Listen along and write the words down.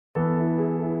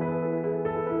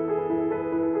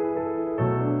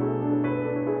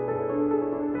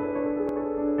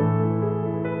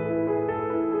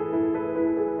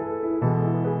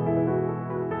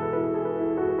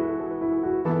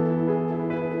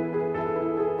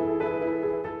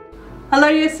Hello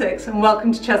Year 6 and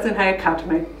welcome to Cheslyn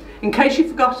Academy. In case you've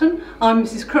forgotten, I'm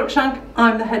Mrs Cruikshank,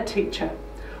 I'm the head teacher.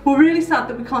 We're really sad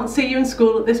that we can't see you in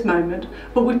school at this moment,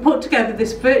 but we've put together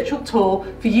this virtual tour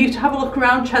for you to have a look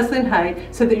around Cheslyn Hay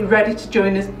so that you're ready to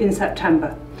join us in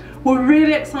September. We're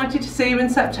really excited to see you in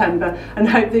September and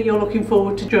hope that you're looking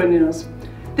forward to joining us.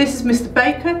 This is Mr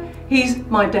Baker, he's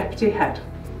my deputy head.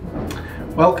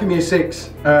 Welcome Year 6,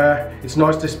 it's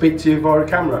nice to speak to you via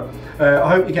camera. I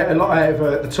hope you get a lot out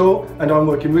of the tour, and I'm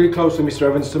working really closely with Mr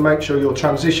Evans to make sure your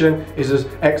transition is as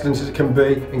excellent as it can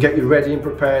be and get you ready and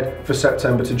prepared for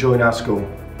September to join our school.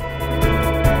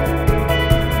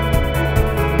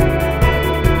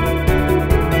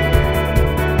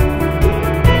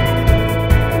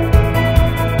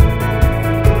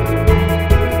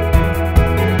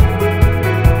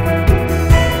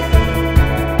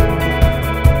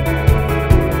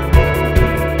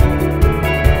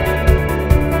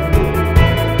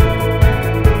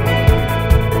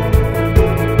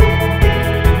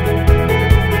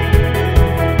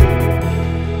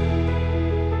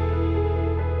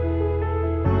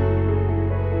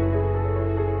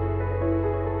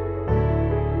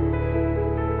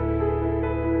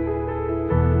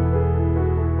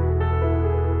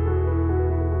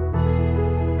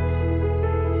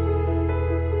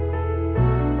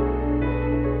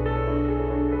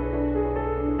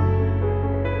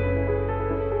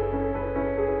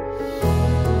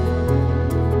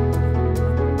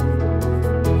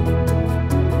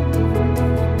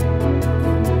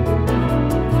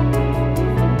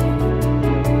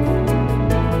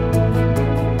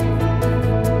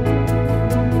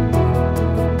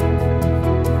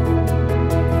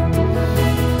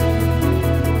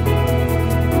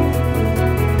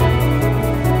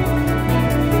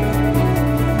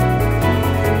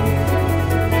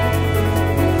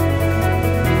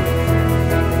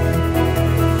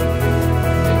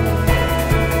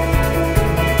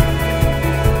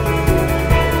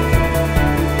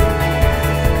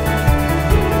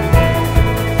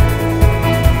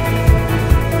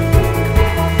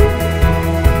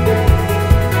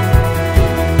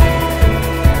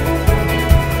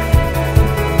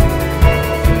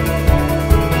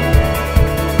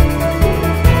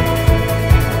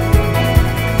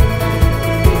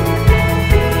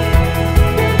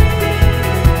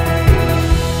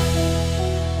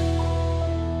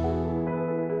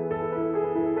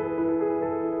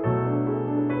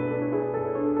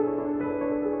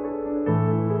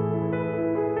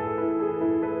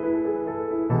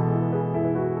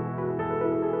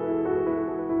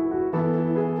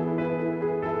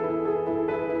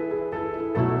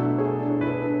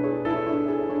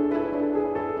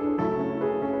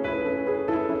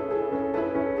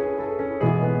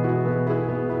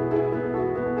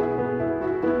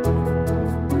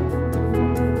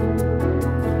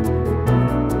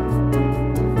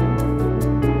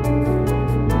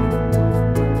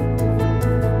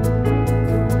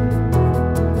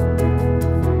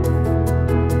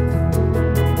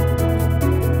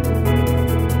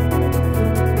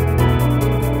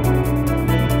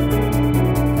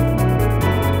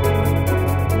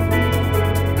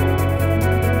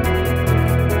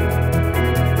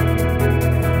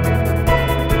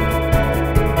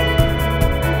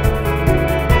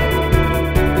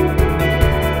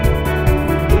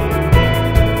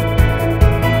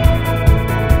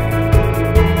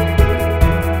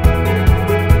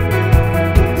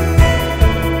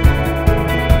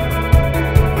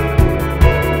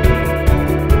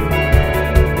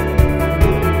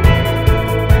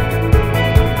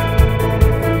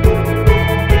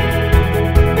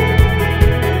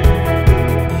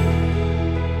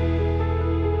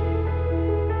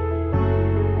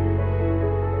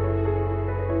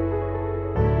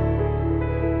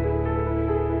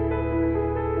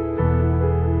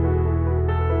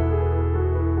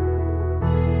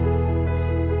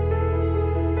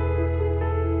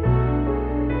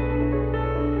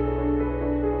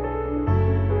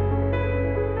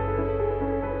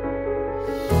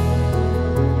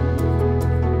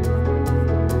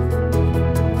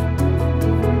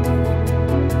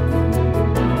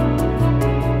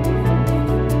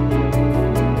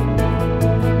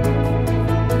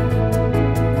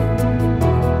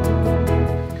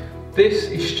 This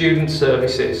is Student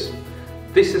Services.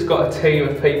 This has got a team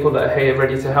of people that are here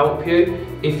ready to help you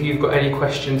if you've got any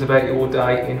questions about your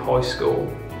day in high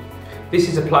school. This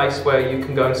is a place where you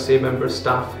can go and see a member of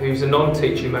staff who's a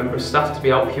non-teaching member of staff to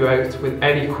help you out with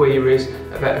any queries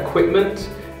about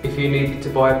equipment. If you needed to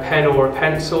buy a pen or a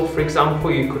pencil, for example,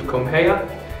 you could come here.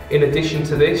 In addition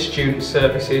to this, Student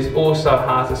Services also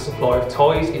has a supply of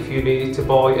toys if you needed to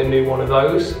buy a new one of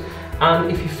those.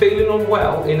 And if you're feeling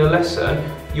unwell in a lesson,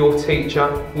 your teacher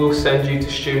will send you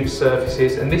to student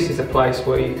services, and this is a place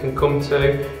where you can come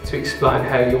to explain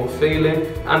how you're feeling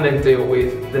and then deal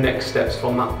with the next steps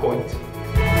from that point.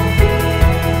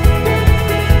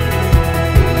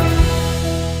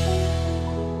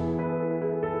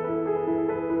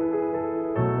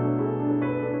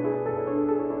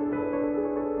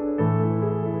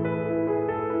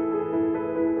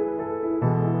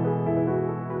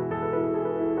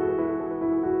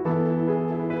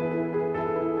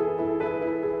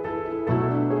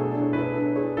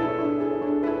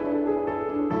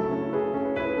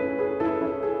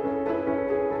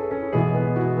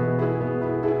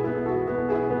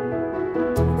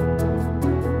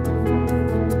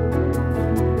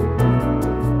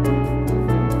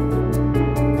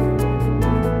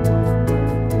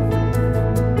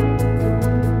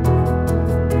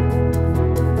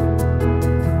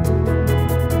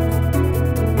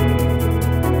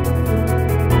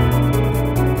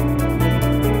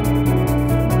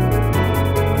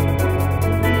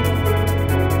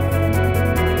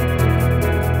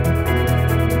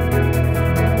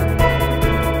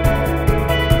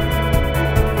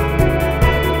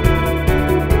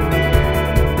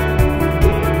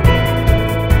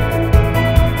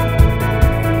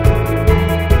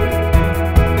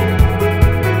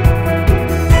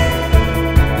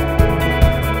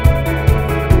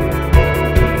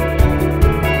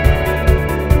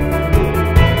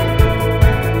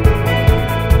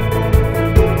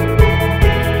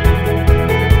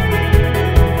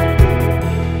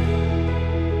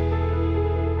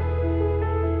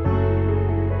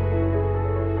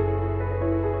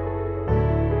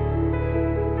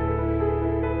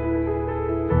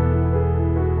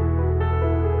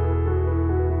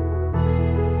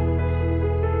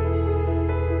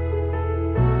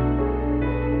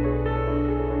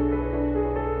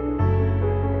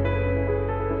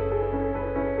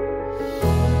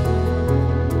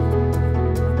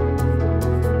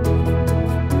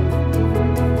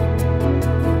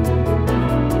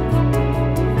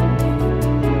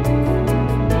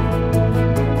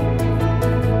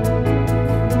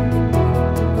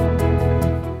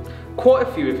 Quite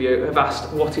a few of you have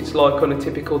asked what it's like on a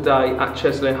typical day at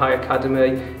Cheslyn High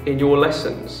Academy in your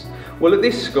lessons. Well, at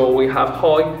this school we have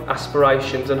high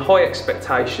aspirations and high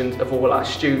expectations of all our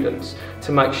students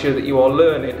to make sure that you are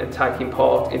learning and taking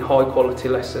part in high quality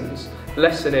lessons,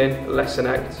 lesson in, lesson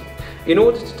out. In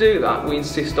order to do that, we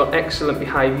insist on excellent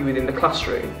behaviour within the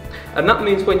classroom, and that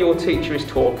means when your teacher is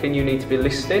talking you need to be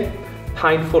listening,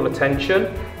 paying full attention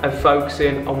and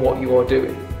focusing on what you are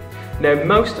doing. Now,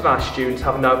 most of our students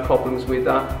have no problems with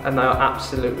that, and they are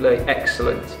absolutely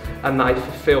excellent, and they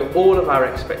fulfil all of our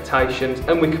expectations,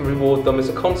 and we can reward them as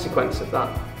a consequence of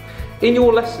that. In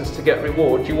your lessons, to get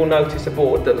reward, you will notice a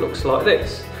board that looks like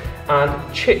this,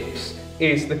 and chips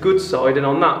is the good side, and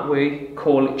on that we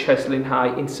call it Cheslyn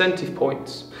High incentive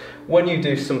points. When you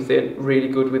do something really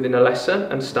good within a lesson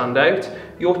and stand out,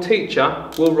 your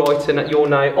teacher will write in your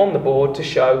name on the board to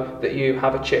show that you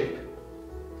have a chip.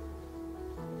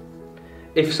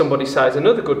 If somebody says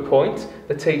another good point,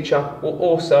 the teacher will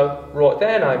also write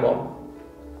their name on.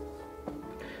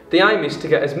 The aim is to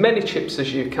get as many chips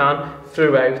as you can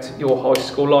throughout your high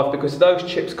school life, because those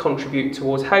chips contribute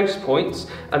towards house points,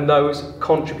 and those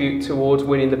contribute towards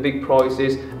winning the big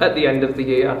prizes at the end of the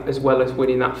year, as well as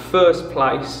winning that first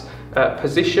place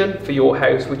position for your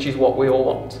house, which is what we all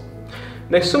want.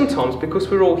 Now, sometimes, because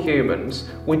we're all humans,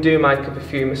 we do make up a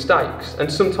few mistakes,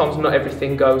 and sometimes not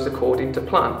everything goes according to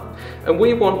plan. And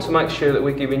we want to make sure that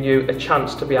we're giving you a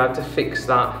chance to be able to fix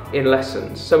that in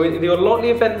lessons. So in the unlikely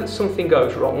event that something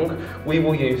goes wrong, we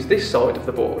will use this side of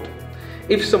the board.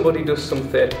 If somebody does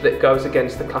something that goes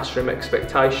against the classroom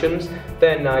expectations,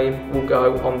 their name will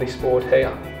go on this board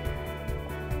here.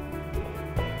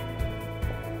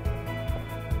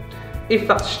 If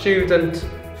that student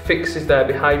fixes their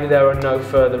behaviour, there are no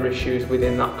further issues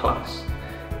within that class.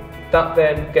 That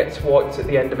then gets wiped at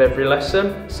the end of every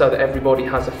lesson so that everybody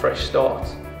has a fresh start.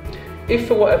 If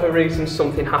for whatever reason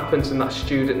something happens and that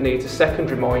student needs a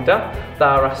second reminder, they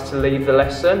are asked to leave the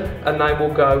lesson and they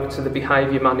will go to the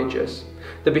behaviour managers.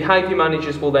 The behaviour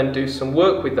managers will then do some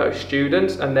work with those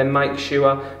students and then make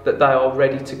sure that they are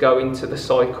ready to go into the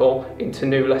cycle, into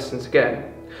new lessons again.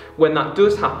 When that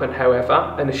does happen,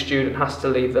 however, and a student has to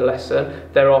leave the lesson,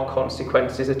 there are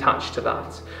consequences attached to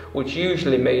that, which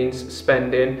usually means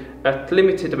spending a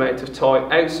limited amount of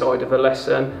time outside of the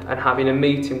lesson and having a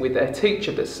meeting with their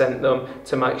teacher that sent them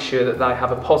to make sure that they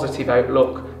have a positive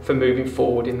outlook for moving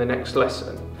forward in the next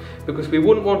lesson. because we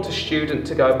wouldn't want a student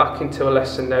to go back into a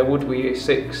lesson now, would we, Year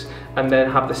 6, and then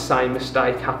have the same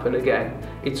mistake happen again.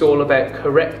 It's all about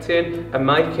correcting and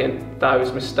making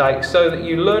those mistakes so that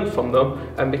you learn from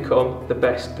them and become the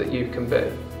best that you can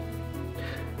be.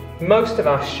 Most of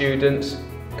our students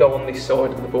go on this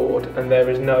side of the board and there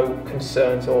is no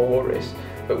concerns or worries.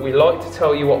 But we like to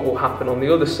tell you what will happen on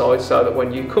the other side so that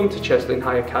when you come to Cheslyn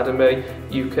Hay Academy,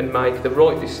 you can make the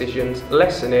right decisions,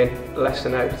 lesson in,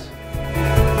 lesson out.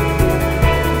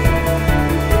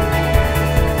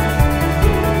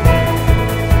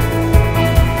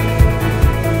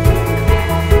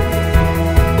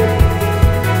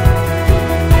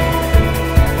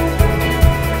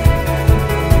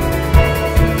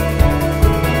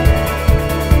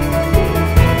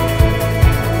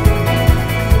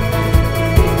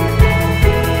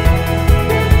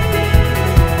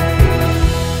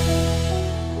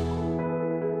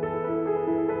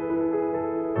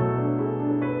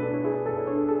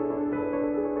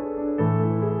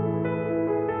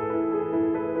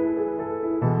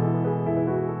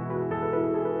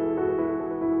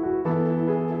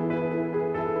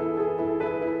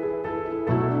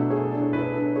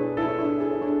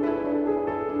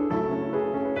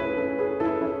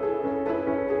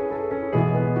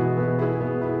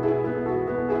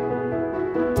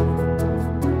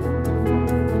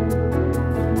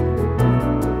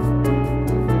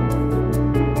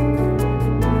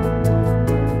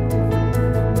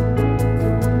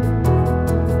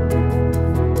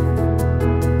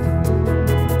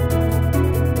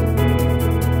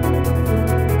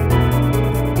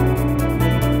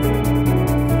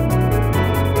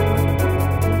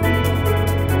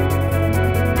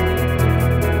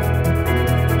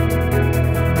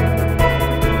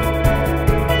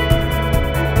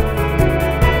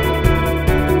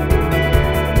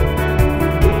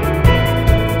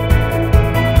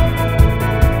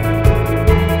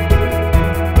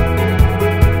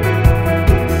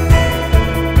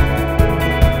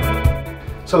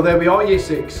 So there we are, Year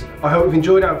 6. I hope you've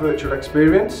enjoyed our virtual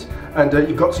experience and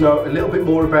you've got to know a little bit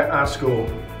more about our school.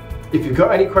 If you've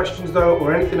got any questions though,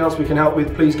 or anything else we can help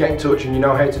with, please get in touch, and you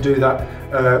know how to do that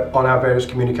on our various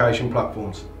communication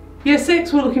platforms. Year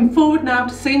 6, we're looking forward now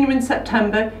to seeing you in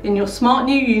September in your smart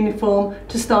new uniform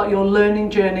to start your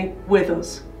learning journey with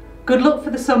us. Good luck for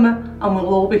the summer, and we'll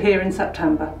all be here in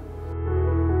September.